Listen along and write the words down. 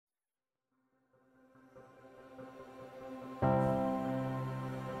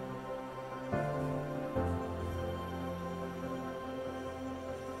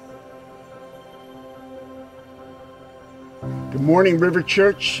Good morning, River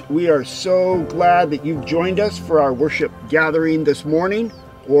Church. We are so glad that you've joined us for our worship gathering this morning,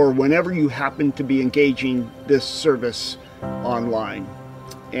 or whenever you happen to be engaging this service online.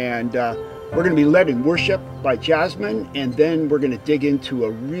 And we're going to be led in worship by Jasmine, and then we're going to dig into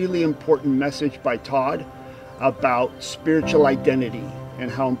a really important message by Todd about spiritual identity and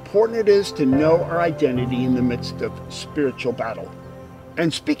how important it is to know our identity in the midst of spiritual battle.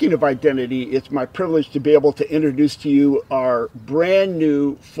 And speaking of identity, it's my privilege to be able to introduce to you our brand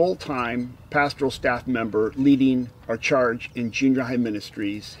new full-time pastoral staff member leading our charge in junior high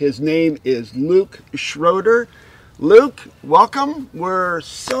ministries. His name is Luke Schroeder. Luke, welcome. We're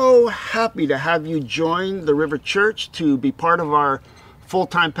so happy to have you join the River Church to be part of our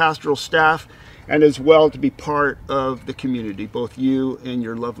full-time pastoral staff and as well to be part of the community, both you and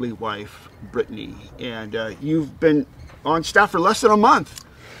your lovely wife, Brittany. And you've been on staff for less than a month,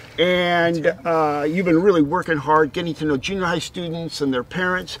 and you've been really working hard getting to know junior high students and their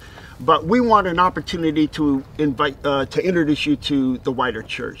parents, but we want an opportunity to invite to introduce you to the wider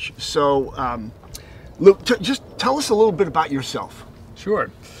church. So Luke, just tell us a little bit about yourself. Sure.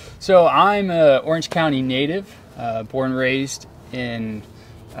 So I'm an Orange County native, born and raised in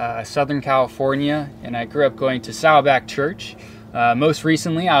Southern California, and I grew up going to Saddleback Church. Most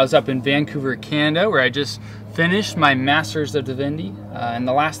recently I was up in Vancouver, Canada, where I just finished my Master's of Divinity. In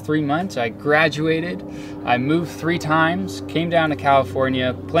the last 3 months, I graduated. I moved 3 times, came down to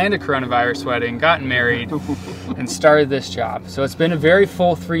California, planned a coronavirus wedding, got married, and started this job. So it's been a very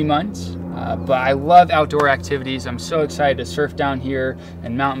full 3 months, but I love outdoor activities. I'm so excited to surf down here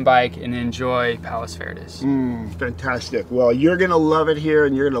and mountain bike and enjoy Palos Verdes. Fantastic. Well, you're going to love it here,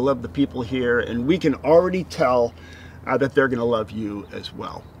 and you're going to love the people here, and we can already tell that they're going to love you as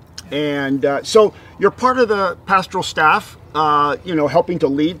well. And so you're part of the pastoral staff, helping to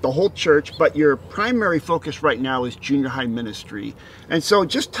lead the whole church, but your primary focus right now is junior high ministry. And so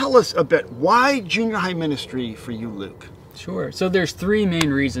just tell us a bit, why junior high ministry for you, Luke? Sure. So there's 3 main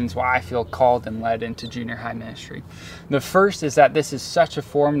reasons why I feel called and led into junior high ministry. The first is that this is such a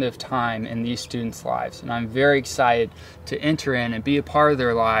formative time in these students' lives, and I'm very excited to enter in and be a part of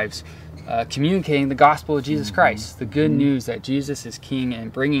their lives, communicating the gospel of Jesus Christ, the good news that Jesus is King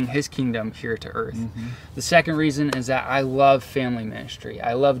and bringing his kingdom here to earth. The second reason is that I love family ministry.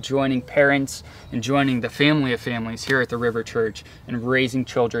 I love joining parents and joining the family of families here at the River Church and raising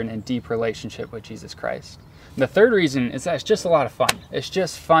children in deep relationship with Jesus Christ. The third reason is that it's just a lot of fun. It's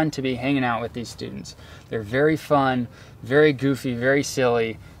just fun to be hanging out with these students. They're very fun, very goofy, very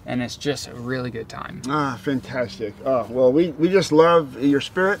silly, and it's just a really good time. Fantastic. Well, we just love your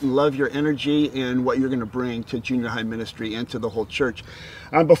spirit and love your energy and what you're going to bring to junior high ministry and to the whole church.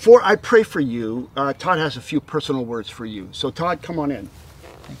 Before I pray for you, Todd has a few personal words for you. So Todd, come on in.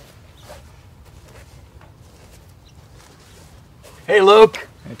 Hey, Luke.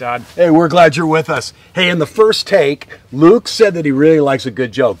 Hey, Todd. Hey, we're glad you're with us. Hey, in the first take, Luke said that he really likes a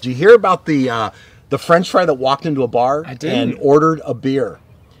good joke. Do you hear about the French fry that walked into a bar and ordered a beer?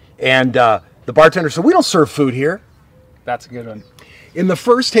 And the bartender said, "We don't serve food here." That's a good one. In the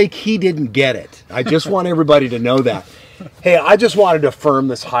first take, he didn't get it. I just want everybody to know that. Hey, I just wanted to affirm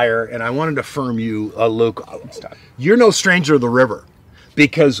this hire, and I wanted to affirm you, Luke. You're no stranger to the river,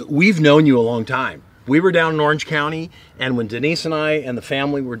 because we've known you a long time. We were down in Orange County, and when Denise and I and the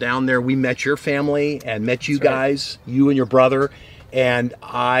family were down there, we met your family and met you guys, you and your brother, and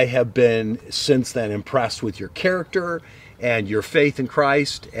I have been since then impressed with your character and your faith in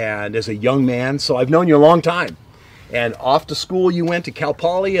Christ, and as a young man, so I've known you a long time. And off to school you went to Cal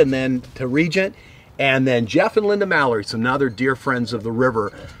Poly and then to Regent, and then Jeff and Linda Mallory, some other dear friends of the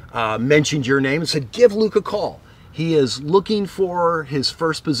river, mentioned your name and said, "Give Luke a call. He is looking for his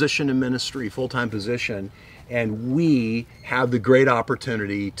first position in ministry, full-time position, and we have the great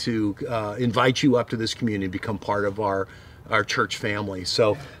opportunity to invite you up to this community and become part of our church family."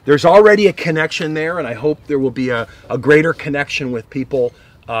 So there's already a connection there, and I hope there will be a greater connection with people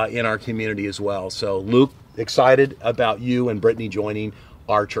in our community as well. So Luke, excited about you and Brittany joining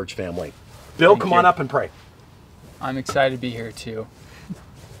our church family. Bill, come on up and pray. I'm excited to be here too.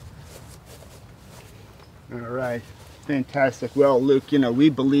 All right. Fantastic. Well, Luke, we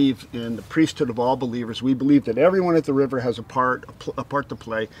believe in the priesthood of all believers. We believe that everyone at the river has a part to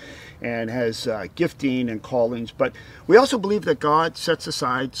play and has gifting and callings. But we also believe that God sets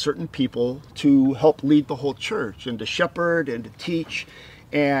aside certain people to help lead the whole church and to shepherd and to teach.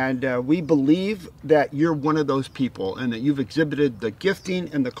 And we believe that you're one of those people and that you've exhibited the gifting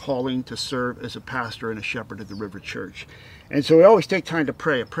and the calling to serve as a pastor and a shepherd at the River Church. And so we always take time to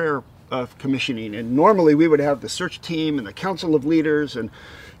pray a prayer of commissioning. And normally we would have the search team and the council of leaders and,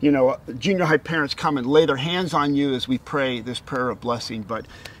 junior high parents come and lay their hands on you as we pray this prayer of blessing. But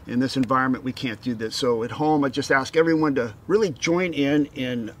in this environment, we can't do this. So at home, I just ask everyone to really join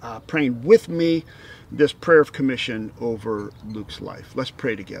in praying with me this prayer of commission over Luke's life. Let's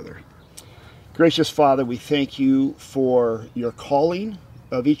pray together. Gracious Father, we thank you for your calling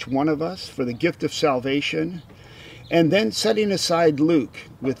of each one of us, for the gift of salvation, and then setting aside Luke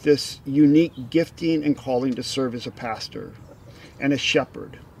with this unique gifting and calling to serve as a pastor and a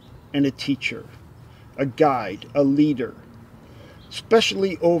shepherd and a teacher, a guide, a leader,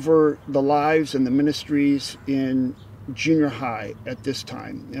 especially over the lives and the ministries in junior high at this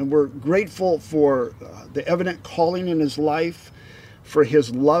time. And we're grateful for the evident calling in his life, for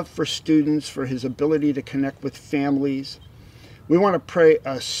his love for students, for his ability to connect with families. We want to pray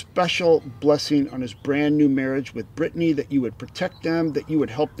a special blessing on his brand new marriage with Brittany, that you would protect them, that you would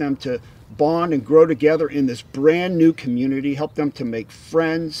help them to bond and grow together in this brand new community, help them to make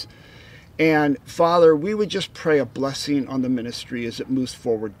friends. And Father, we would just pray a blessing on the ministry as it moves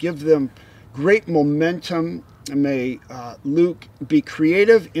forward. Give them great momentum. May Luke be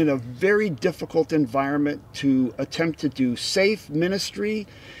creative in a very difficult environment to attempt to do safe ministry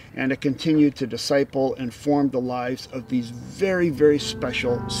and to continue to disciple and form the lives of these very, very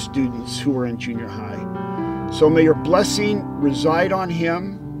special students who are in junior high. So may your blessing reside on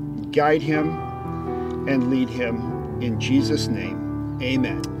him, guide him, and lead him. In Jesus' name,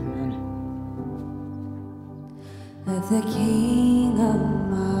 amen. Let the King of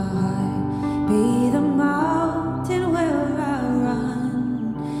my heart be the mountain where I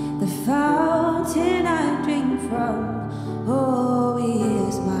run, the fountain I drink from. Oh, he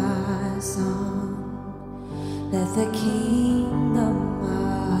is my song. Let the King of my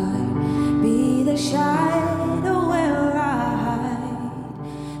heart be the shadow where I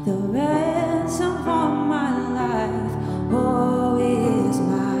hide, the ransom for my life. Oh, he is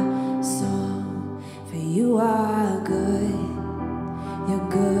my song. For you are good, you're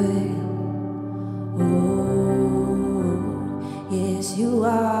good. Oh, yes, you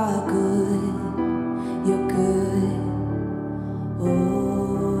are good, you're good.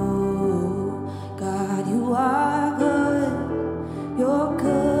 Oh, God, you are good, you're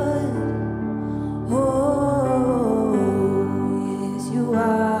good. Oh, yes, you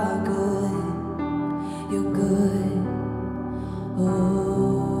are good, you're good. Oh,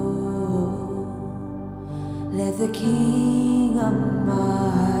 let the King of my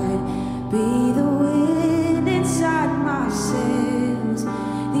heart be the wind inside my sails,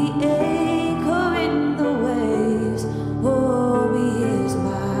 the anchor in the waves. Oh, he is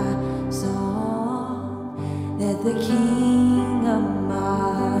my song. Let the King of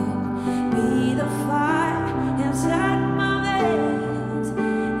my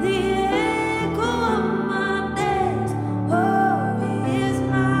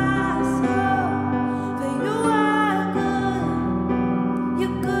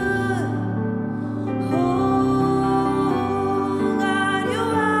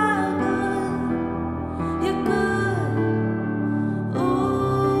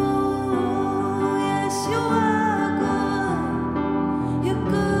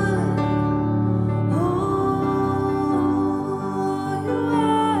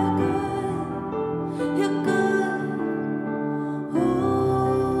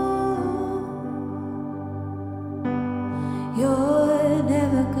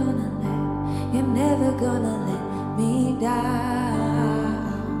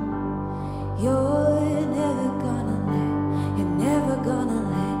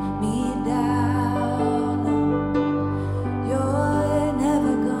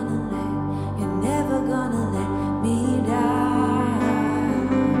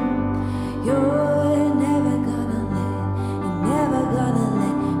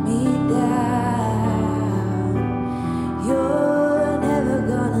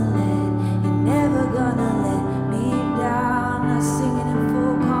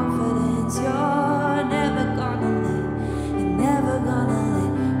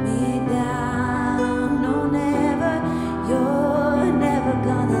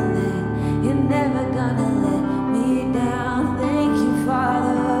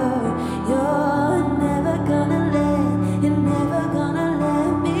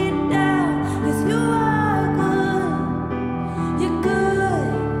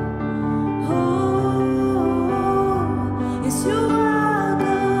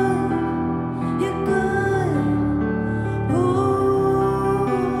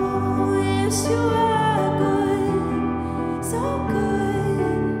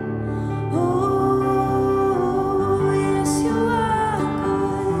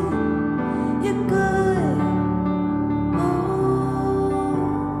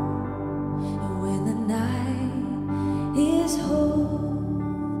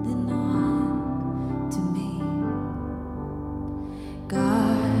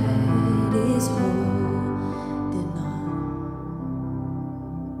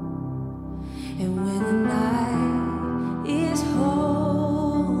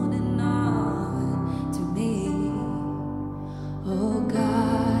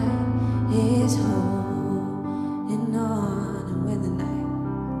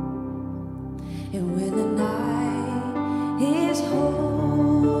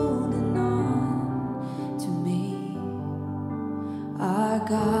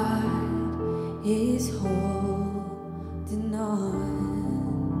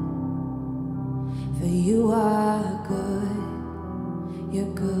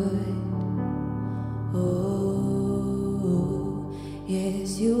good. Oh,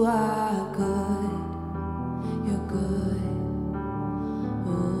 yes, you are good. You're good.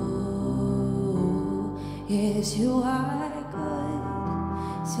 Oh, yes, you are good.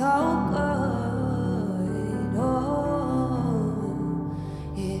 So good. Oh,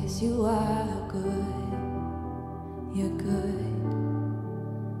 yes, you are good. You're good.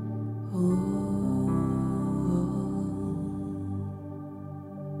 Oh.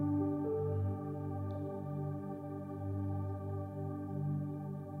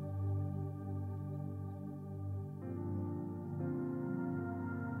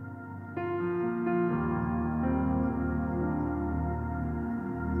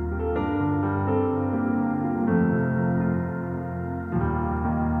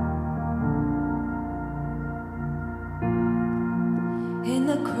 In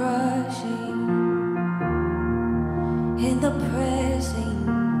the crushing, in the pressing,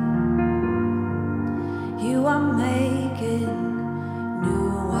 you are making new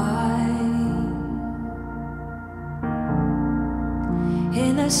wine.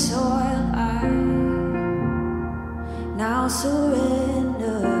 In the soil I now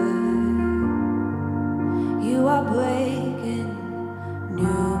surrender. You are breaking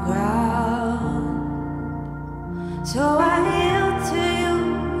new ground. So I yield to you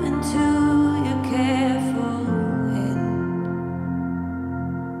and to your careful hand.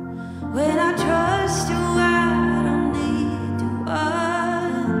 When I trust you, I don't need to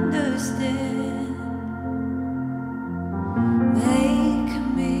understand. Make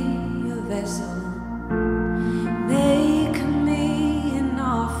me a vessel. Make me an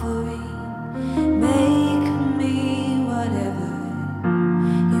offering. Make me whatever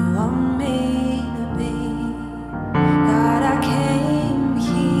you want me to be. God, I came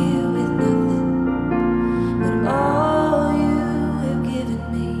here with nothing but all you have given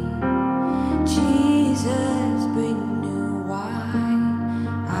me. Jesus, bring new wine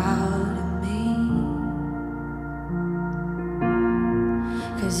out of me.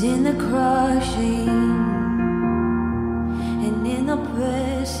 'Cause in the crushing and in the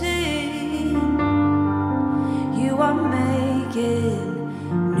pressing, you are making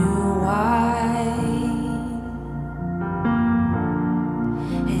new wine.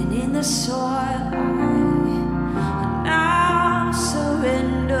 And in the soil I now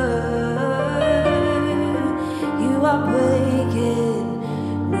surrender. You are breaking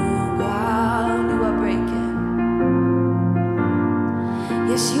new ground. You are breaking.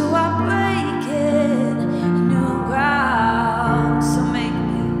 Yes, you are breaking new ground. So make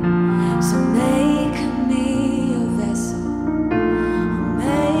me a vessel.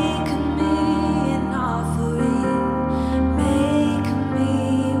 Make me an offering. Make me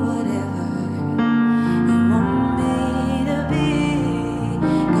whatever you want me to be.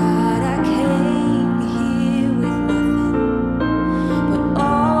 God, I came here with nothing but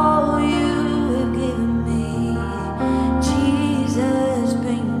all you have given me. Jesus,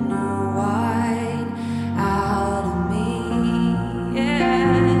 bring new wine out of me.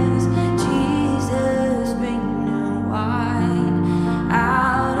 Yes, Jesus, bring new wine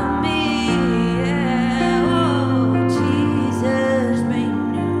out of me. Yeah. Oh, Jesus, bring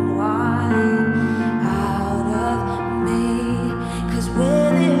new wine out of me. 'Cause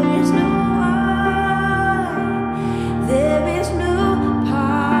where there is no wine, there is no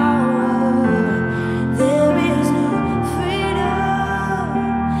power, there is no freedom,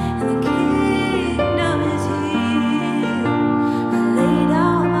 and the kingdom is here. I lay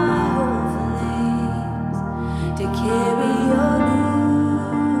down my whole flames to carry your new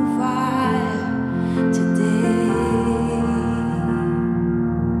fire today.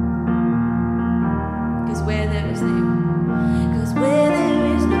 'Cause where there is no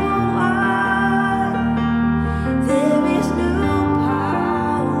wine, there is no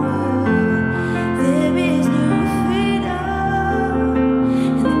power, there is no freedom,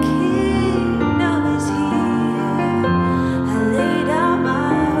 and the kingdom is here. I lay down my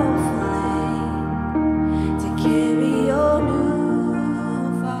whole flame to carry your new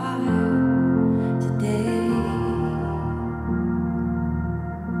fire today.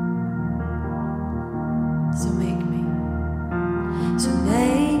 So make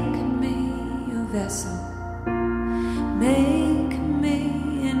me a vessel. Make me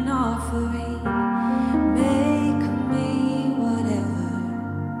an offering. Make me whatever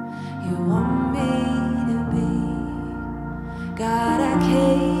you want me to be. God, I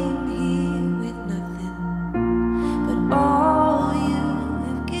came here with nothing but all you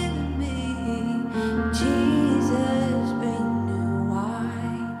have given me. Jesus, bring new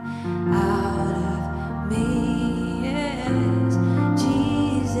wine out of me. Yes,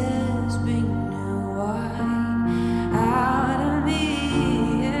 Jesus.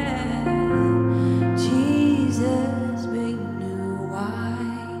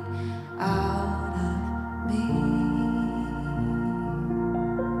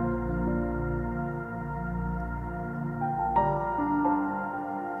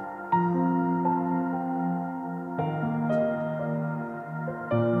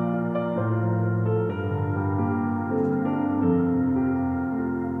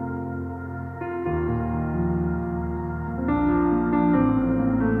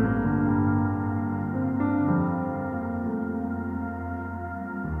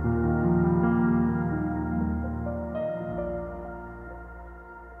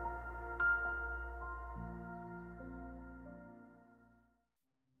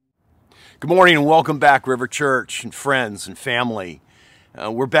 Good morning and welcome back, River Church and friends and family.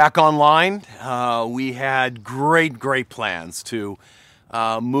 We're back online. We had great plans to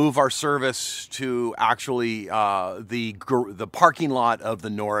move our service to actually the parking lot of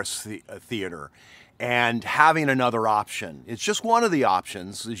the Norris Theater and having another option. It's just one of the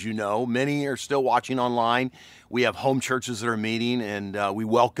options, as you know. Many are still watching online. We have home churches that are meeting, and we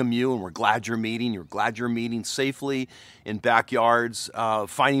welcome you, and we're glad you're meeting. You're glad you're meeting safely in backyards,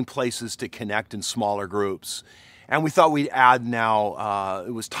 finding places to connect in smaller groups. And we thought we'd add now,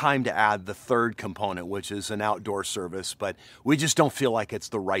 it was time to add the third component, which is an outdoor service, but we just don't feel like it's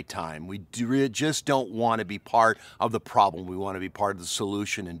the right time. We just don't want to be part of the problem. We want to be part of the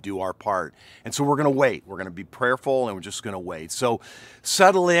solution and do our part. And so we're going to wait. We're going to be prayerful, and we're just going to wait. So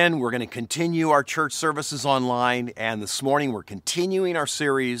settle in. We're going to continue our church services online. And this morning, we're continuing our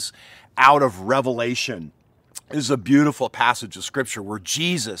series out of Revelation. This is a beautiful passage of Scripture where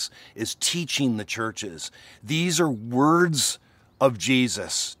Jesus is teaching the churches. These are words of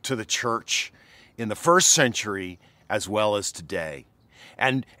Jesus to the church in the first century as well as today.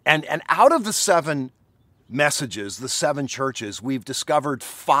 And out of the 7 messages, the 7 churches, we've discovered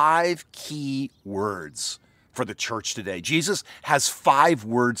 5 key words for the church today. Jesus has 5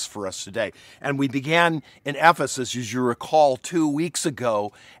 words for us today. And we began in Ephesus, as you recall, 2 weeks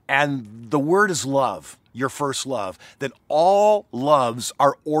ago, and the word is love. Your first love, that all loves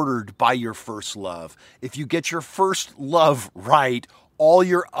are ordered by your first love. If you get your first love right, all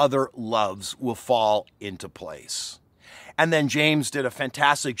your other loves will fall into place. And then James did a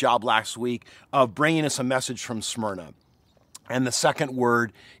fantastic job last week of bringing us a message from Smyrna. And the second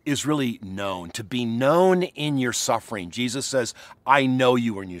word is really known, to be known in your suffering. Jesus says, I know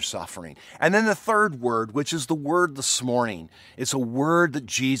you in your suffering. And then the third word, which is the word this morning, it's a word that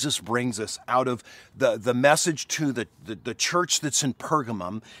Jesus brings us out of the message to the church that's in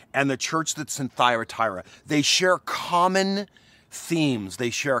Pergamum and the church that's in Thyratira. They share common themes.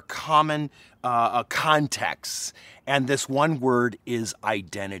 They share common contexts. And this one word is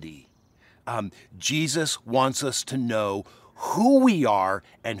identity. Jesus wants us to know who we are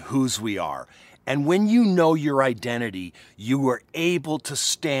and whose we are. And when you know your identity, you are able to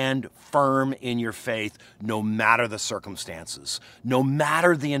stand firm in your faith no matter the circumstances, no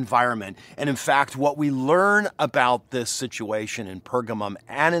matter the environment. And in fact, what we learn about this situation in Pergamum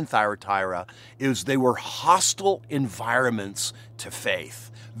and in Thyatira is they were hostile environments to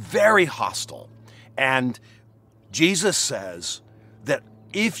faith, very hostile. And Jesus says that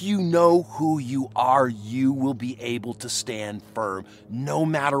if you know who you are, you will be able to stand firm no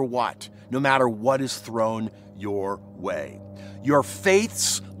matter what is thrown your way. Your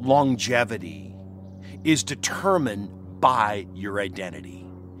faith's longevity is determined by your identity.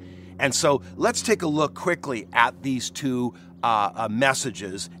 And so let's take a look quickly at these 2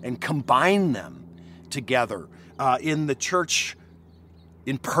 messages and combine them together. In the church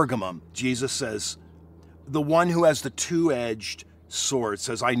in Pergamum, Jesus says, the one who has the 2-edged sword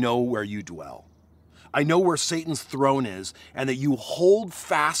says, I know where you dwell. I know where Satan's throne is, and that you hold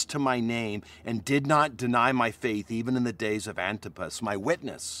fast to my name and did not deny my faith even in the days of Antipas, my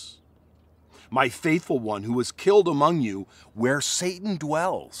witness, my faithful one who was killed among you where Satan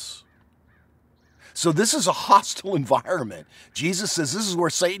dwells. So this is a hostile environment. Jesus says this is where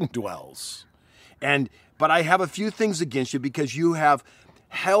Satan dwells. But I have a few things against you because you have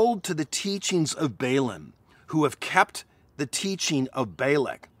held to the teachings of Balaam, who have kept the teaching of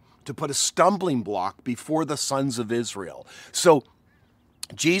Balak to put a stumbling block before the sons of Israel. So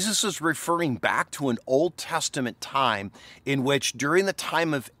Jesus is referring back to an Old Testament time in which during the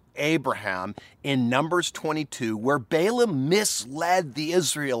time of Abraham in Numbers 22, where Balaam misled the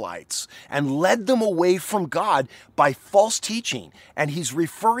Israelites and led them away from God by false teaching. And he's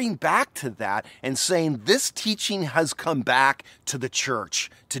referring back to that and saying this teaching has come back to the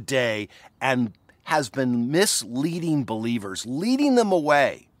church today and has been misleading believers, leading them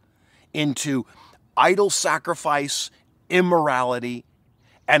away into idol sacrifice, immorality,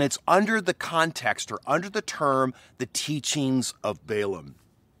 and it's under the context or under the term, the teachings of Balaam.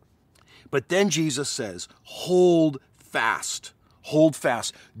 But then Jesus says, hold fast. Hold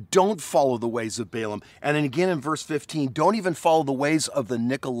fast. Don't follow the ways of Balaam. And then again in verse 15, don't even follow the ways of the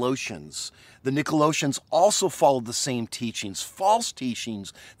Nicolaitans. The Nicolaitans also followed the same teachings, false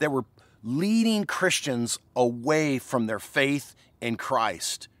teachings that were leading Christians away from their faith in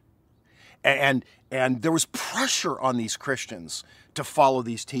Christ. And there was pressure on these Christians to follow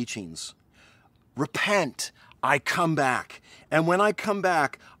these teachings. Repent, I come back. And when I come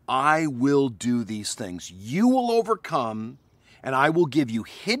back, I will do these things. You will overcome and I will give you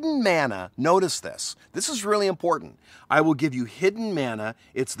hidden manna. Notice this. This is really important. I will give you hidden manna.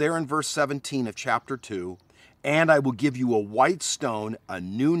 It's there in verse 17 of chapter 2. And I will give you a white stone, a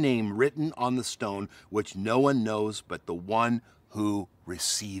new name written on the stone, which no one knows but the one who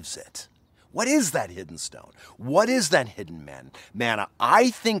receives it. What is that hidden stone? What is that hidden manna?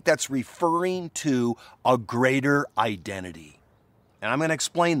 I think that's referring to a greater identity. And I'm going to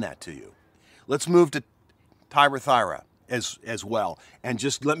explain that to you. Let's move to Thyratira as well. And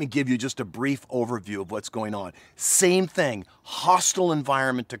just let me give you just a brief overview of what's going on. Same thing, hostile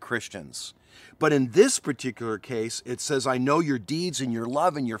environment to Christians. But in this particular case, it says, I know your deeds and your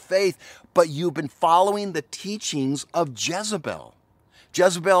love and your faith, but you've been following the teachings of Jezebel.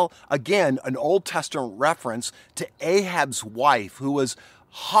 Jezebel, again, an Old Testament reference to Ahab's wife, who was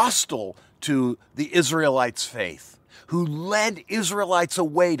hostile to the Israelites' faith, who led Israelites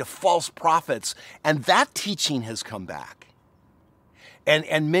away to false prophets. And that teaching has come back.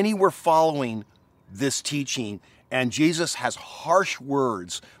 And many were following this teaching. And Jesus has harsh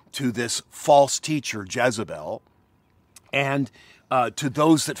words to this false teacher, Jezebel, and to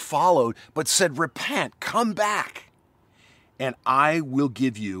those that followed, but said, repent, come back. And I will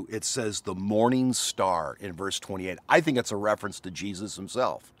give you, it says, the morning star in verse 28. I think it's a reference to Jesus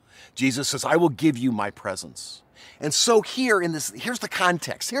himself. Jesus says, I will give you my presence. And so here in this, here's the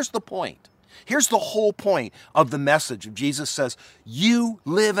context. Here's the point. Here's the whole point of the message. Jesus says, you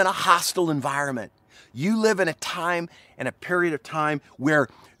live in a hostile environment. You live in a time and a period of time where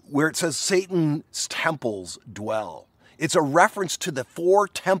it says Satan's temples dwell. It's a reference to the 4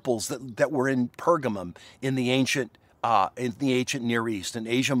 temples that were in Pergamum in the ancient Near East, in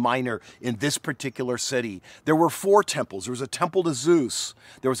Asia Minor, in this particular city. There were 4 temples. There was a temple to Zeus.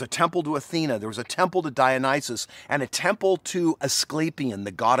 There was a temple to Athena. There was a temple to Dionysus, and a temple to Asclepius,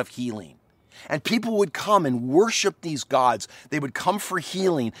 the god of healing. And people would come and worship these gods. They would come for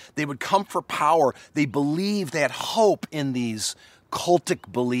healing. They would come for power. They believed, they had hope in these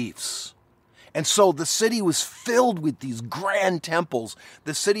cultic beliefs. And so the city was filled with these grand temples.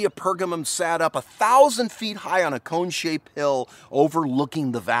 The city of Pergamum sat up 1,000 feet high on a cone-shaped hill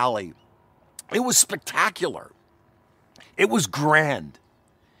overlooking the valley. It was spectacular. It was grand.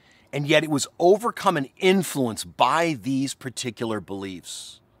 And yet it was overcome and influenced by these particular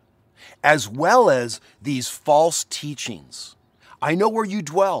beliefs, as well as these false teachings. I know where you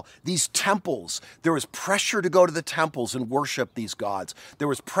dwell. These temples, there was pressure to go to the temples and worship these gods. There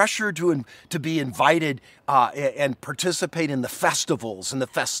was pressure to be invited and participate in the festivals and the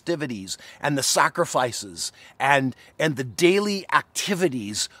festivities and the sacrifices and the daily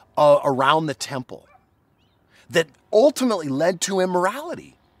activities around the temple that ultimately led to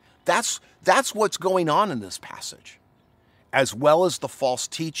immorality. That's what's going on in this passage, as well as the false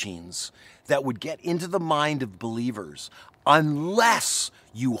teachings that would get into the mind of believers unless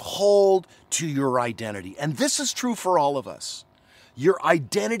you hold to your identity. And this is true for all of us. Your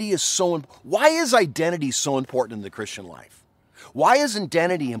identity is why is identity so important in the Christian life? Why is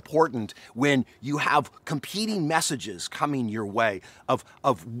identity important when you have competing messages coming your way of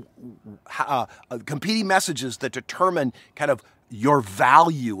competing messages that determine kind of your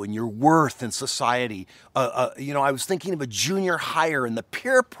value and your worth in society? I was thinking of a junior hire and the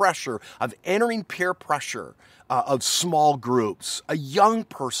peer pressure of entering peer pressure of small groups. A young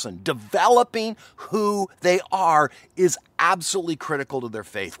person developing who they are is absolutely critical to their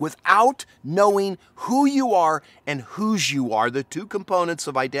faith. Without knowing who you are and whose you are, the 2 components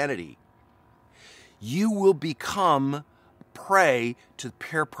of identity, you will become prey to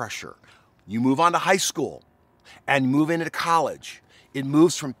peer pressure. You move on to high school and move into college. It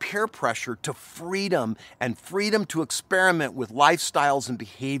moves from peer pressure to freedom, and freedom to experiment with lifestyles and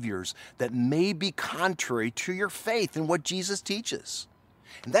behaviors that may be contrary to your faith and what Jesus teaches.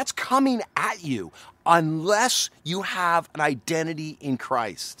 And that's coming at you unless you have an identity in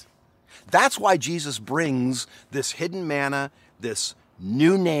Christ. That's why Jesus brings this hidden manna, this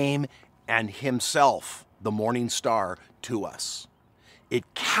new name, and himself, the morning star, to us. It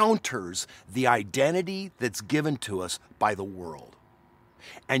counters the identity that's given to us by the world.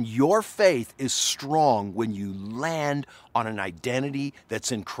 And your faith is strong when you land on an identity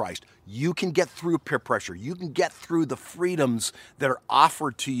that's in Christ. You can get through peer pressure. You can get through the freedoms that are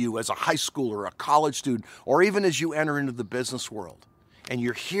offered to you as a high schooler, a college student, or even as you enter into the business world. And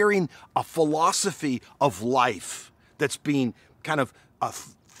you're hearing a philosophy of life that's being kind of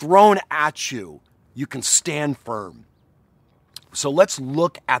thrown at you. You can stand firm. So let's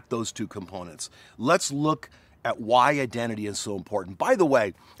look at those 2 components. Let's look at why identity is so important. By the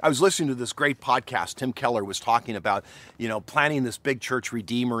way, I was listening to this great podcast. Tim Keller was talking about, planning this big church,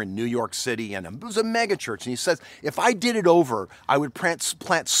 Redeemer, in New York City, and it was a mega church. And he says, if I did it over, I would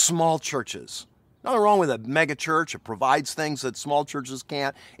plant small churches. Nothing wrong with a mega church. It provides things that small churches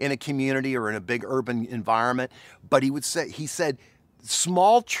can't in a community or in a big urban environment. But he said,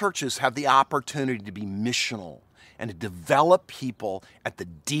 small churches have the opportunity to be missional and to develop people at the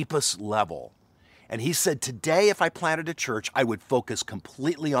deepest level. And he said, today, if I planted a church, I would focus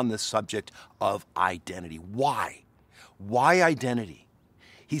completely on this subject of identity. Why? Why identity?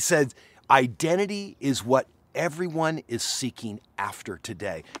 He said, identity is what everyone is seeking after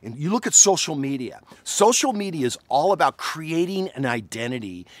today. And you look at social media. Social media is all about creating an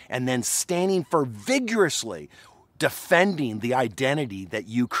identity and then standing for vigorously defending the identity that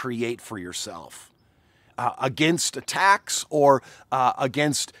you create for yourself against attacks or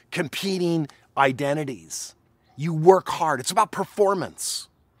against competing identities. You work hard. It's about performance.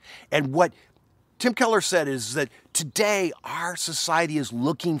 And what Tim Keller said is that today our society is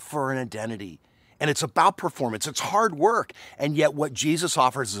looking for an identity. And it's about performance. It's hard work. And yet what Jesus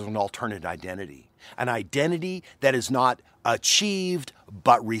offers is an alternate identity. An identity that is not achieved,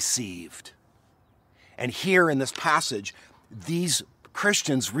 but received. And here in this passage, these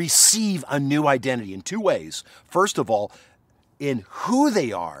Christians receive a new identity in two ways. First of all, in who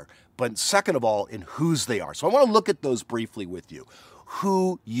they are, but second of all, in whose they are. So I want to look at those briefly with you.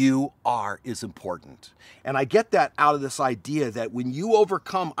 Who you are is important. And I get that out of this idea that when you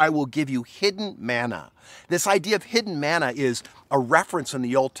overcome, I will give you hidden manna. This idea of hidden manna is a reference in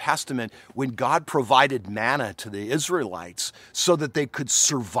the Old Testament when God provided manna to the Israelites so that they could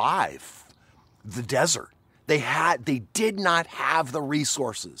survive the desert. They did not have the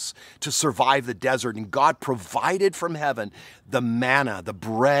resources to survive the desert, and God provided from heaven the manna, the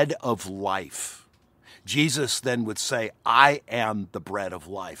bread of life. Jesus then would say, I am the bread of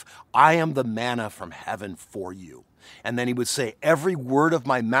life. I am the manna from heaven for you. And then he would say, every word of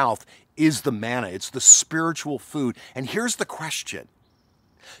my mouth is the manna. It's the spiritual food. And here's the question.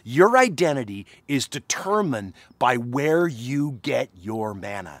 Your identity is determined by where you get your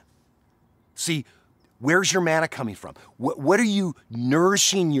manna. See, where's your manna coming from? What are you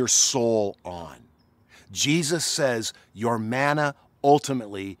nourishing your soul on? Jesus says your manna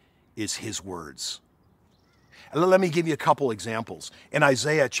ultimately is his words. And let me give you a couple examples. In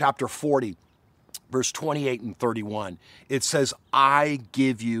Isaiah chapter 40, verse 28 and 31, it says, I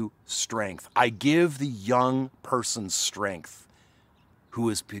give you strength. I give the young person strength who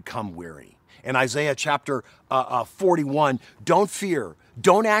has become weary. In Isaiah chapter 41, don't fear,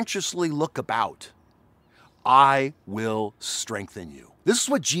 don't anxiously look about. I will strengthen you. This is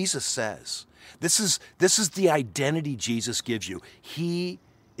what Jesus says. This is the identity Jesus gives you. He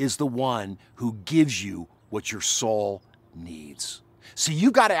is the one who gives you what your soul needs. See, you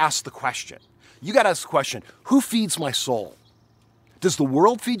got to ask the question. Who feeds my soul? Does the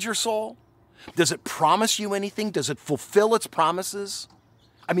world feed your soul? Does it promise you anything? Does it fulfill its promises?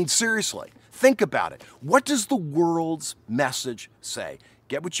 I mean, seriously, think about it. What does the world's message say?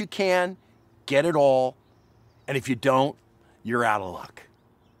 Get what you can, get it all, and if you don't, you're out of luck.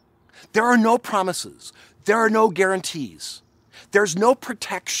 There are no promises. There are no guarantees. There's no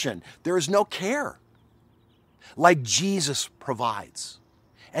protection. There is no care like Jesus provides.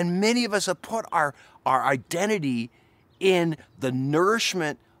 And many of us have put our identity in the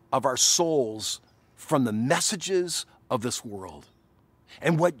nourishment of our souls from the messages of this world.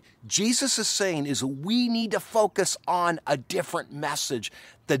 And what Jesus is saying is we need to focus on a different message,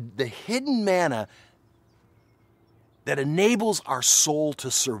 the hidden manna that enables our soul to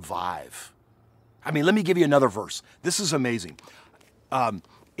survive. I mean, let me give you another verse. This is amazing.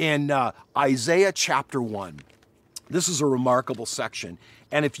 In Isaiah chapter 1, this is a remarkable section.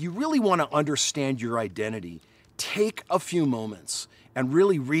 And if you really want to understand your identity, take a few moments and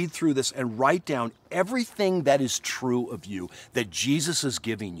really read through this and write down everything that is true of you, that Jesus is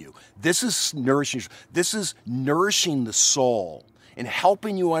giving you. This is nourishing the soul and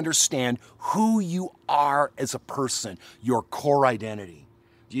helping you understand who you are as a person, your core identity.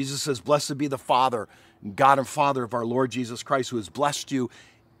 Jesus says, blessed be the Father, God and Father of our Lord Jesus Christ, who has blessed you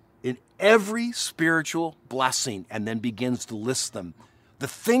in every spiritual blessing, and then begins to list them. The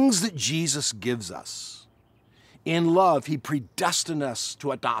things that Jesus gives us. In love, he predestined us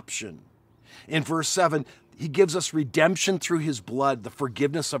to adoption. In verse 7, he gives us redemption through his blood, the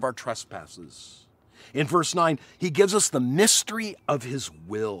forgiveness of our trespasses. In verse 9, he gives us the mystery of his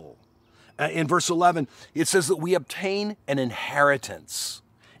will. In verse 11, it says that we obtain an inheritance.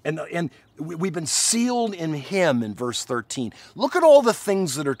 And We've been sealed in him in verse 13. Look at all the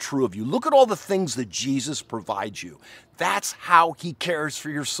things that are true of you. Look at all the things that Jesus provides you. That's how he cares for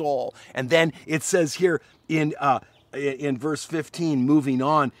your soul. And then it says here in verse 15, moving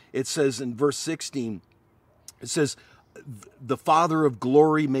on, it says in verse 16, it says, the Father of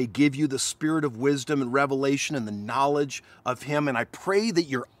glory may give you the spirit of wisdom and revelation and the knowledge of him. And I pray that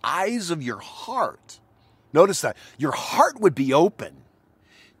your eyes of your heart, notice that, your heart would be open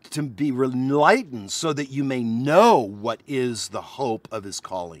to be enlightened so that you may know what is the hope of his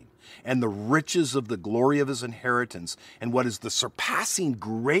calling and the riches of the glory of his inheritance and what is the surpassing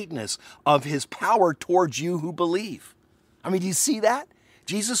greatness of his power towards you who believe. I mean, do you see that?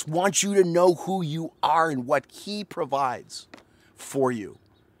 Jesus wants you to know who you are and what he provides for you.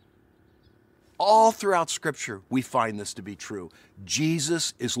 All throughout Scripture, we find this to be true.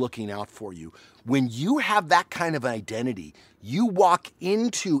 Jesus is looking out for you. When you have that kind of identity, you walk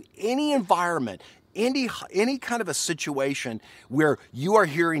into any environment, any kind of a situation where you are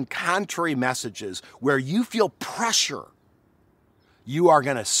hearing contrary messages, where you feel pressure, you are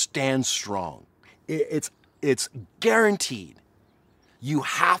going to stand strong. It's guaranteed. You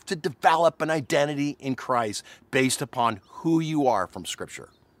have to develop an identity in Christ based upon who you are from Scripture.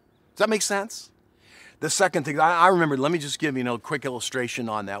 Does that make sense? The second thing, I remember, let me just give you a quick illustration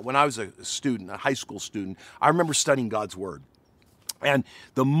on that. When I was a student, a high school student, I remember studying God's Word. And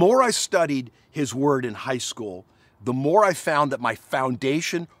the more I studied his Word in high school, the more I found that my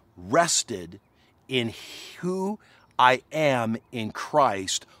foundation rested in who I am in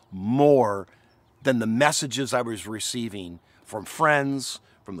Christ more than the messages I was receiving from friends,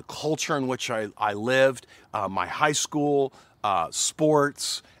 from the culture in which I lived, my high school,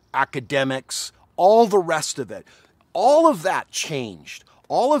 sports, academics, all the rest of it. All of that changed.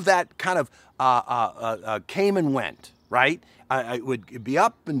 All of that kind of came and went, right? It would be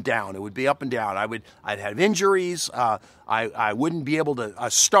up and down. It would be up and down. I'd have injuries. I wouldn't be able to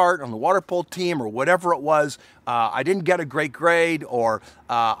start on the water polo team or whatever it was. I didn't get a great grade, or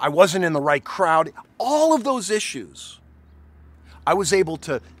I wasn't in the right crowd. All of those issues, I was able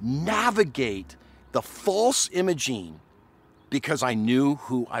to navigate the false imaging because I knew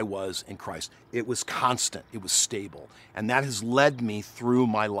who I was in Christ. It was constant. It was stable. And that has led me through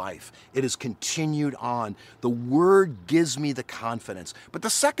my life. It has continued on. The Word gives me the confidence. But the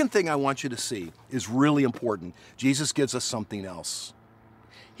second thing I want you to see is really important. Jesus gives us something else.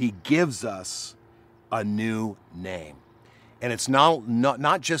 He gives us a new name. And it's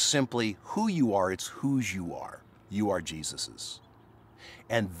not just simply who you are, it's whose you are. You are Jesus's.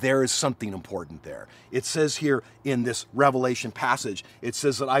 And there is something important there. It says here in this Revelation passage, it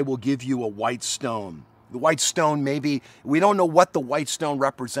says that I will give you a white stone. The white stone, maybe, we don't know what the white stone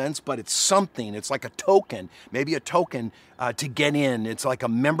represents, but it's something. It's like a token, maybe a token to get in. It's like a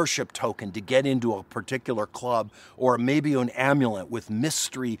membership token to get into a particular club, or maybe an amulet with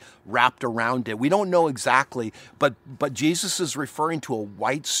mystery wrapped around it. We don't know exactly, but Jesus is referring to a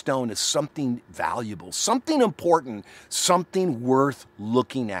white stone as something valuable, something important, something worth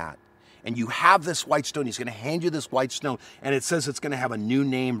looking at. And you have this white stone. He's going to hand you this white stone. And it says it's going to have a new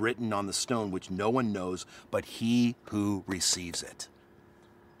name written on the stone, which no one knows but he who receives it.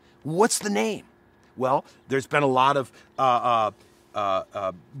 What's the name? Well, there's been a lot of,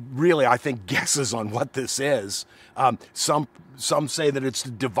 really, I think, guesses on what this is. Some say that it's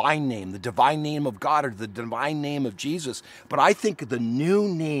the divine name of God, or the divine name of Jesus. But I think the new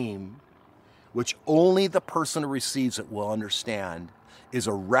name, which only the person who receives it will understand, is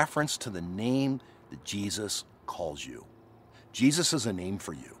a reference to the name that Jesus calls you. Jesus is a name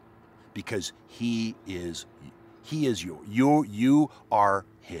for you because he is you are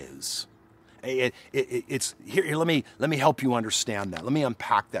his. It's here. Let me help you understand that. Let me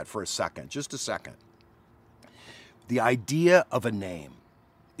unpack that for a second, just a second. The idea of a name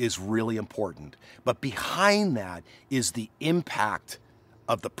is really important, but behind that is the impact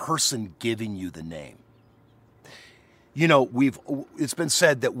of the person giving you the name. You know, it's been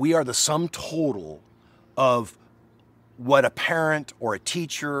said that we are the sum total of what a parent or a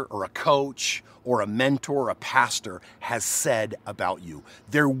teacher or a coach or a mentor or a pastor has said about you.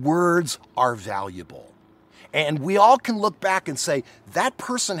 Their words are valuable. And we all can look back and say, that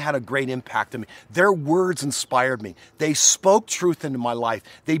person had a great impact on me. Their words inspired me. They spoke truth into my life.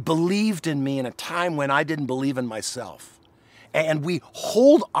 They believed in me in a time when I didn't believe in myself. And we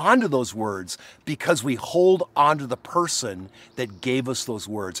hold on to those words because we hold on to the person that gave us those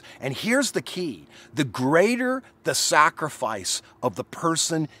words. And here's the key. The greater the sacrifice of the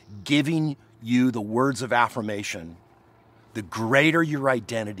person giving you the words of affirmation, the greater your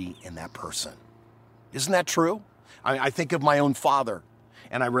identity in that person. Isn't that true? I think of my own father.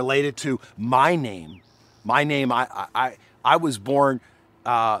 and I relate it to my name. My name, I was born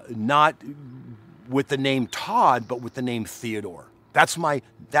not with the name Todd, but with the name Theodore. That's my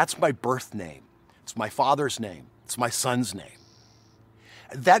birth name. It's my father's name. It's my son's name.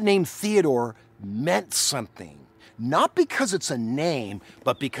 That name Theodore meant something, not because it's a name,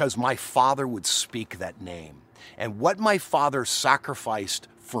 but because my father would speak that name. And what my father sacrificed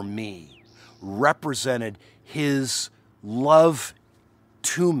for me represented his love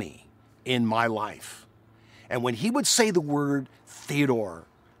to me in my life. And when he would say the word Theodore,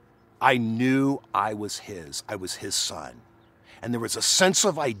 I knew I was his son. And there was a sense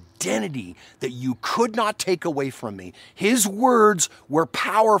of identity that you could not take away from me. His words were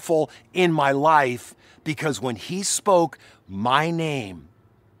powerful in my life because when he spoke my name,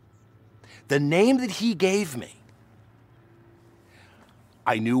 the name that he gave me,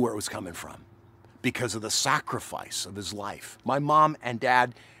 I knew where it was coming from because of the sacrifice of his life. My mom and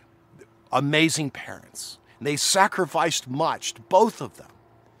dad, amazing parents. They sacrificed much, both of them.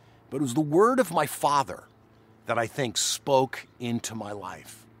 But it was the word of my father that I think spoke into my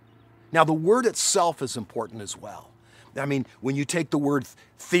life. Now, the word itself is important as well. I mean, when you take the word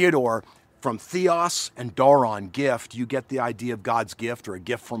Theodore from theos and doron, gift, you get the idea of God's gift or a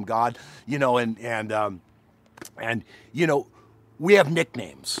gift from God, and we have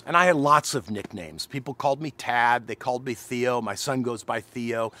nicknames, and I had lots of nicknames. People called me Tad, they called me Theo, my son goes by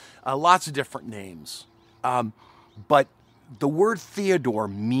Theo, lots of different names. But the word Theodore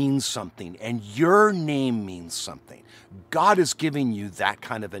means something, and your name means something. God is giving you that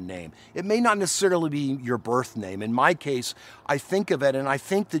kind of a name. It may not necessarily be your birth name. In my case, I think of it, and I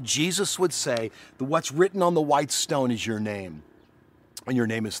think that Jesus would say that what's written on the white stone is your name, and your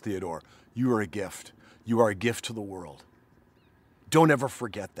name is Theodore. You are a gift. You are a gift to the world. Don't ever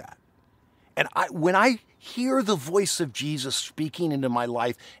forget that. And when I hear the voice of Jesus speaking into my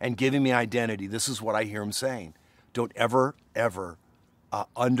life and giving me identity, this is what I hear him saying. Don't ever, ever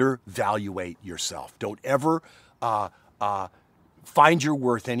undervaluate yourself. Don't ever find your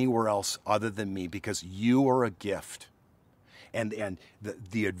worth anywhere else other than me, because you are a gift. And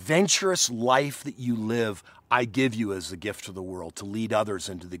the adventurous life that you live, I give you as a gift to the world to lead others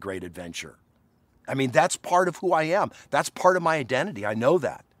into the great adventure. I mean, that's part of who I am. That's part of my identity. I know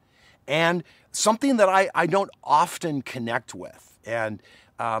that. And something that I don't often connect with. And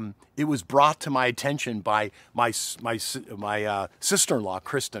it was brought to my attention by my sister-in-law,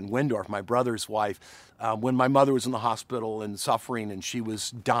 Kristen Windorf, my brother's wife, when my mother was in the hospital and suffering and she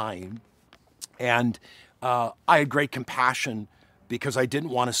was dying. And I had great compassion because I didn't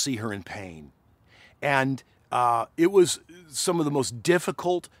want to see her in pain. And it was some of the most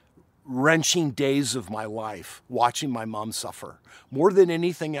difficult, wrenching days of my life watching my mom suffer. More than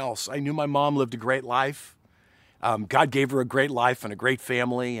anything else, I knew my mom lived a great life. God gave her a great life and a great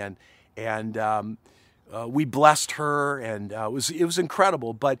family, and we blessed her, and it was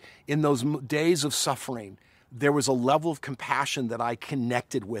incredible. But in those days of suffering, there was a level of compassion that I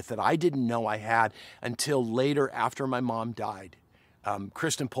connected with that I didn't know I had until later after my mom died.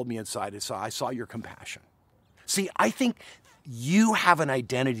 Kristen pulled me inside and said, I saw your compassion. See, I think you have an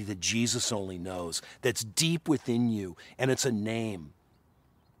identity that Jesus only knows, that's deep within you, and it's a name.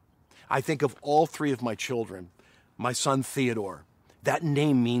 I think of all three of my children. My son Theodore, that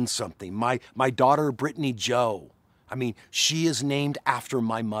name means something. My daughter Brittany Jo, I mean, she is named after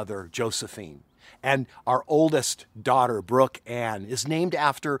my mother, Josephine. And our oldest daughter, Brooke Ann, is named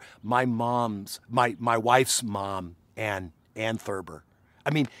after my wife's mom, Ann Thurber. I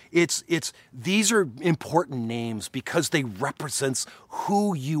mean, these are important names because they represent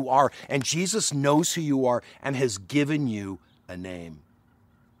who you are. And Jesus knows who you are and has given you a name.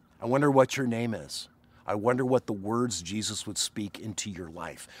 I wonder what your name is. I wonder what the words Jesus would speak into your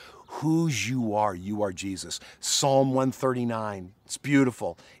life. Whose you are Jesus. Psalm 139, it's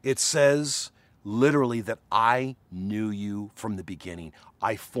beautiful. It says literally that I knew you from the beginning.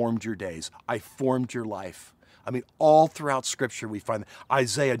 I formed your days. I formed your life. I mean, all throughout Scripture we find that.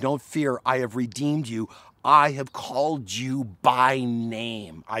 Isaiah, don't fear, I have redeemed you. I have called you by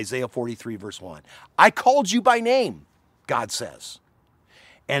name. Isaiah 43, verse 1. I called you by name, God says.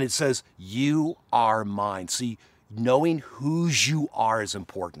 And it says, you are mine. See, knowing whose you are is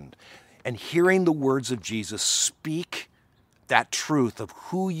important. And hearing the words of Jesus speak that truth of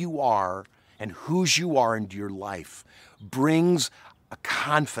who you are and whose you are into your life brings a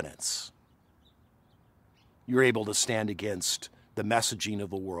confidence. You're able to stand against the messaging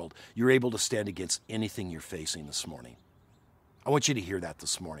of the world. You're able to stand against anything you're facing this morning. I want you to hear that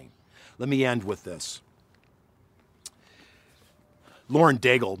this morning. Let me end with this. Lauren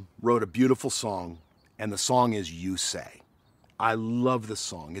Daigle wrote a beautiful song, and the song is You Say. I love the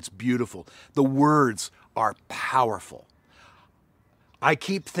song. It's beautiful. The words are powerful. I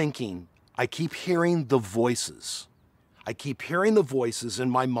keep thinking, I keep hearing the voices. I keep hearing the voices in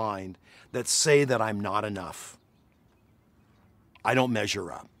my mind that say that I'm not enough. I don't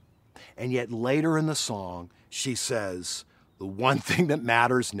measure up. And yet later in the song, she says, the one thing that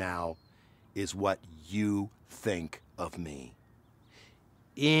matters now is what you think of me.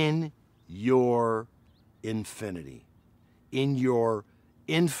 In your infinity, in your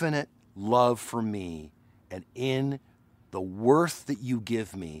infinite love for me, and in the worth that you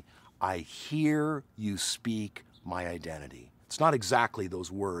give me, I hear you speak my identity. It's not exactly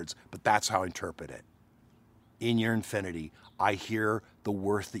those words, but that's how I interpret it. In your infinity, I hear the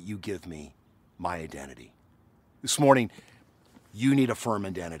worth that you give me, my identity. This morning, you need a firm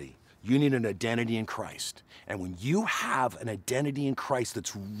identity. You need an identity in Christ. And when you have an identity in Christ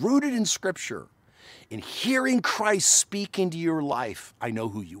that's rooted in Scripture, in hearing Christ speak into your life, I know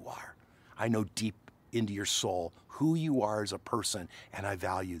who you are. I know deep into your soul who you are as a person, and I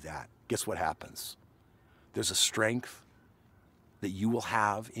value that. Guess what happens? There's a strength that you will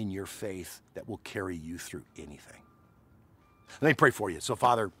have in your faith that will carry you through anything. Let me pray for you. So,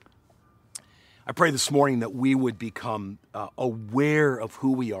 Father, I pray this morning that we would become aware of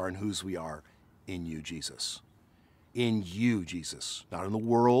who we are and whose we are in you, Jesus. In you, Jesus. Not in the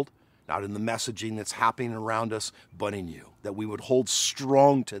world, not in the messaging that's happening around us, but in you. That we would hold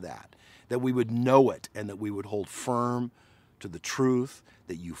strong to that. That we would know it, and that we would hold firm to the truth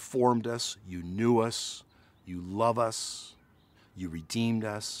that you formed us, you knew us, you love us, you redeemed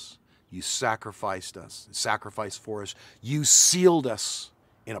us, you sacrificed for us, you sealed us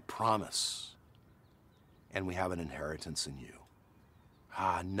in a promise, and we have an inheritance in you.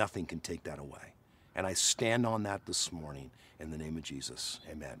 Nothing can take that away. And I stand on that this morning in the name of Jesus.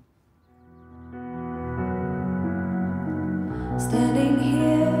 Amen. Standing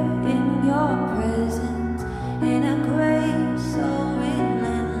here in your presence, in a grace so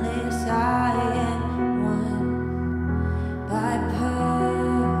relentless, I am won by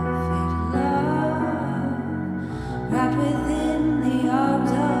perfect love, wrapped within the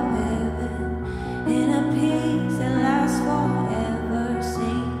arms of heaven, in a peace that lasts forever,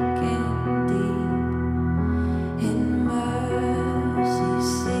 sinking deep in mercy.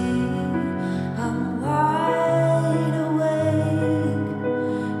 See, I'm wide awake,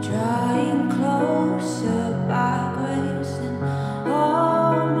 drawing closer by grace, and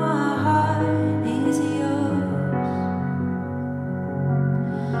all my heart is yours.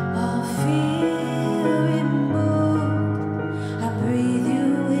 All fear removed, I breathe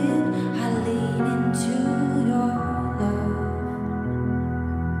you in, I lean into your love.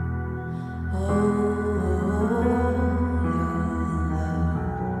 Oh, your love.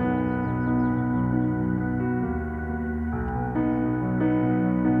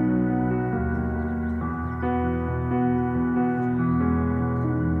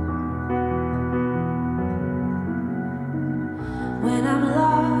 When I'm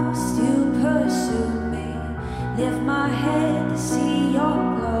lost, you pursue me. Lift my head to see your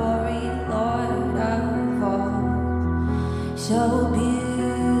glory, Lord of all. So beautiful.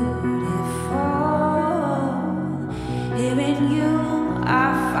 Here in you I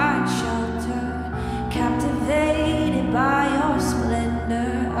find shelter, captivated by your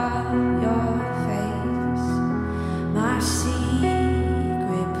splendor of your face. My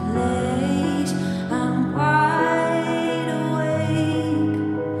secret place, I'm wide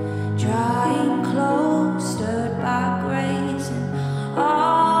awake, drawing close, stirred by grace, and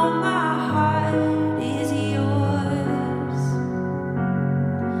all my heart is yours.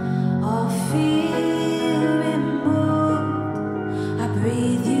 All fear removed, I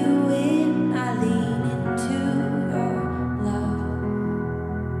breathe you in, I lean into your love.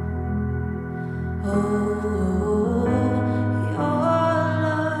 Oh, your love.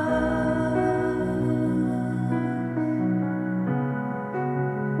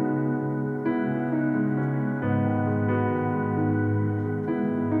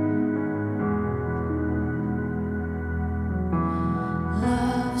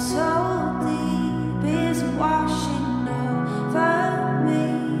 Love so deep,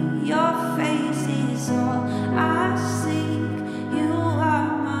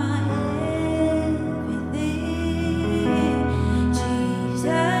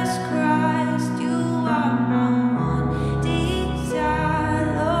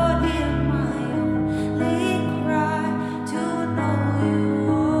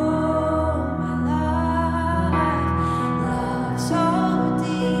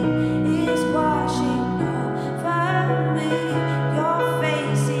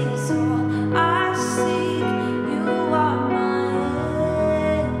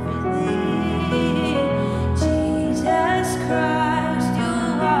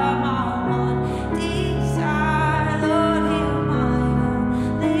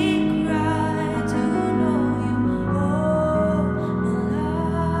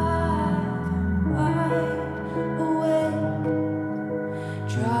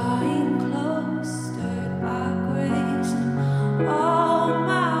 drawing close, stirred by grace, and all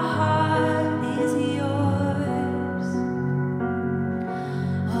my heart is yours.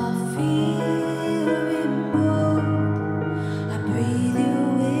 All fear removed, I breathe you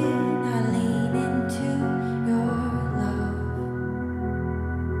in, I lean into your love.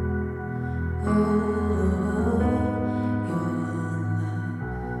 Oh, your love.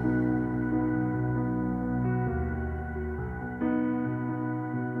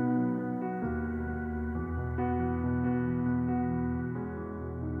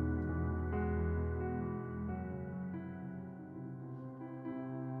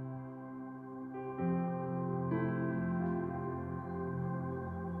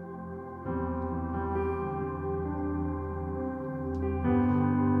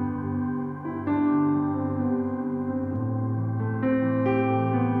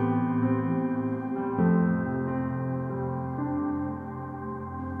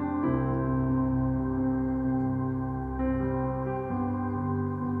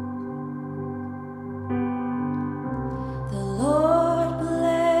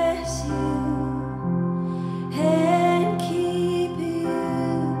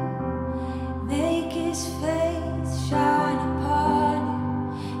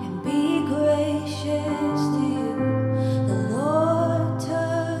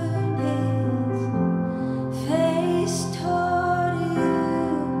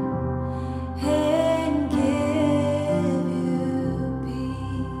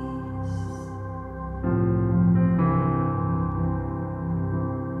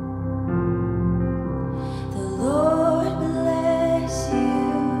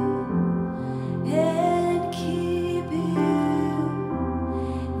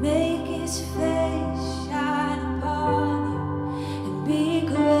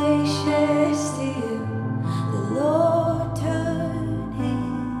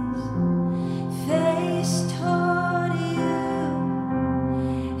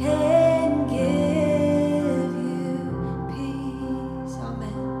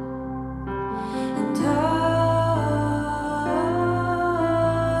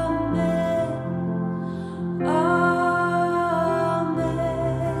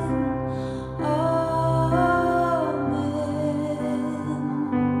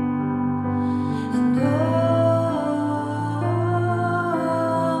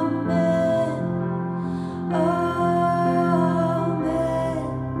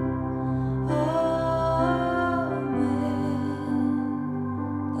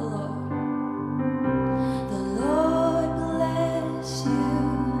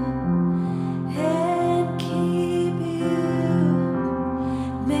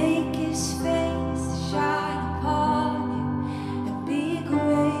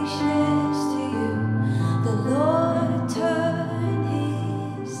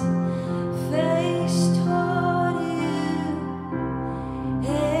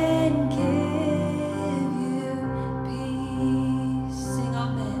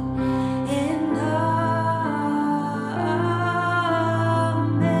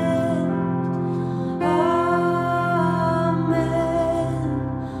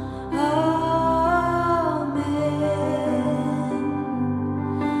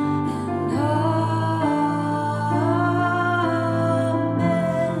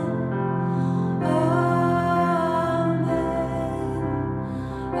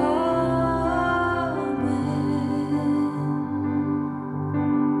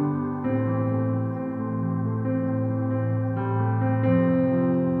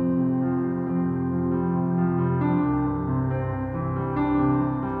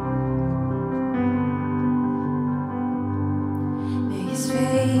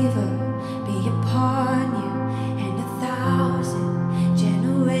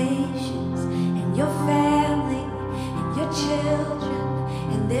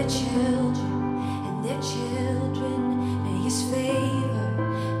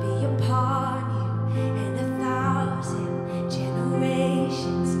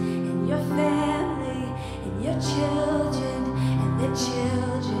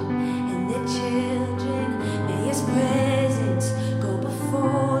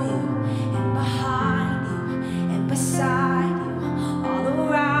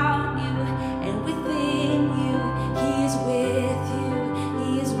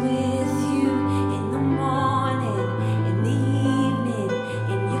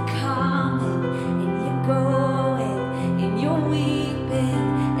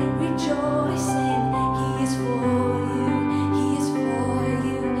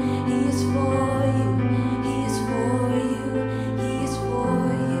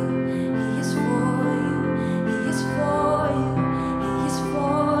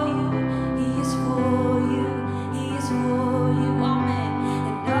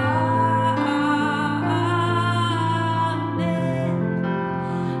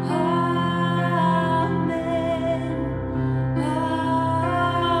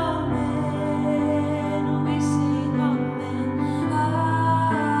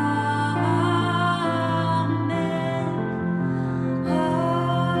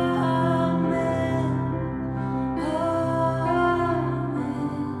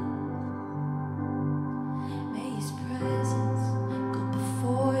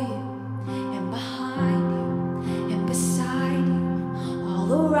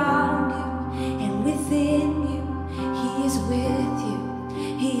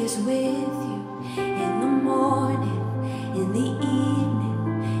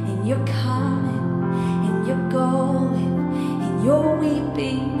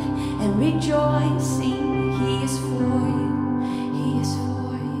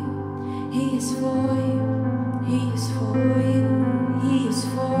 is for you. He is for you. He is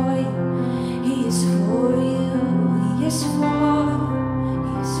for you. He is for you. He is for you.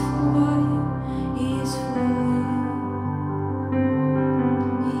 He is for you. He is for you.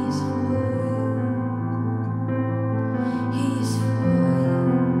 He is for you. He is for you.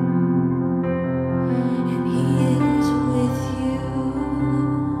 And He is with you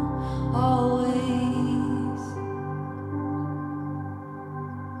always.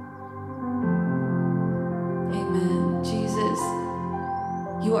 Amen. Jesus,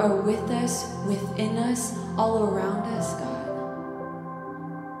 you are with us, within us, all around us, God.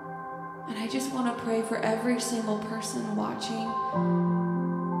 And I just want to pray for every single person watching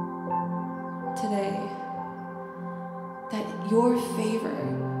today that your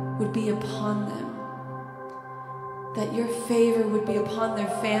favor would be upon them. That your favor would be upon their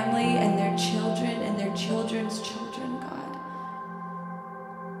family and their children and their children's children, God.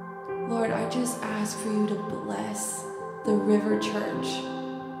 Lord, I just ask for you to bless the River Church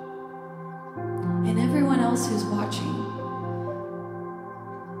and everyone else who's watching,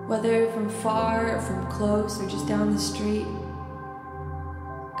 whether from far or from close or just down the street.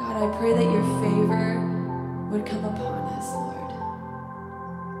 God, I pray that your favor would come upon us, Lord.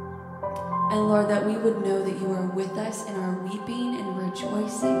 And Lord, that we would know that you are with us in our weeping and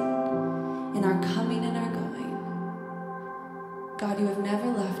rejoicing, in our coming and our going. God, you have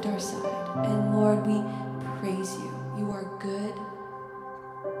never left our side. And Lord, we praise you. You are good.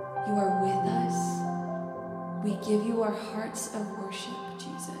 You are with us. We give you our hearts of worship,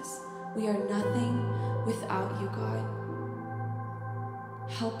 Jesus. We are nothing without you, God.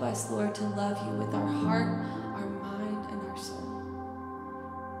 Help us, Lord, to love you with our heart, our mind, and our soul.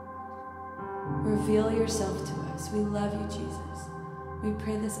 Reveal yourself to us. We love you, Jesus. We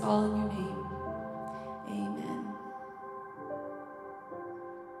pray this all in your name. Amen.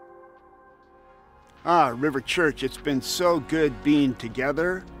 River Church, it's been so good being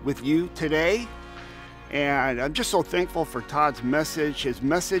together with you today. And I'm just so thankful for Todd's message, his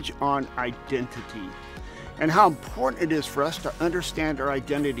message on identity, and how important it is for us to understand our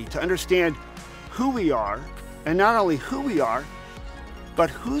identity, to understand who we are, and not only who we are, but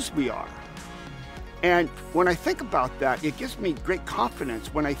whose we are. And when I think about that, it gives me great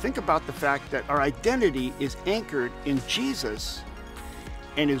confidence when I think about the fact that our identity is anchored in Jesus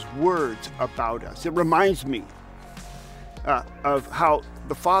and his words about us. It reminds me of how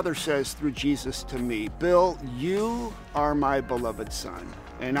the Father says through Jesus to me, Bill, you are my beloved Son,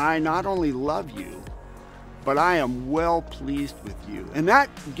 and I not only love you, but I am well pleased with you. And that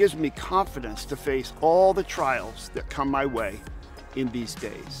gives me confidence to face all the trials that come my way in these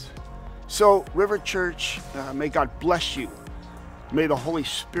days. So, River Church, may God bless you. May the Holy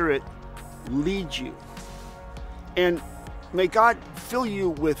Spirit lead you. And may God fill you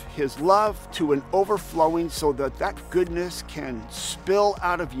with his love to an overflowing so that that goodness can spill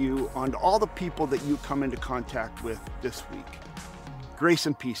out of you onto all the people that you come into contact with this week. Grace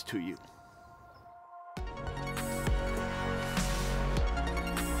and peace to you.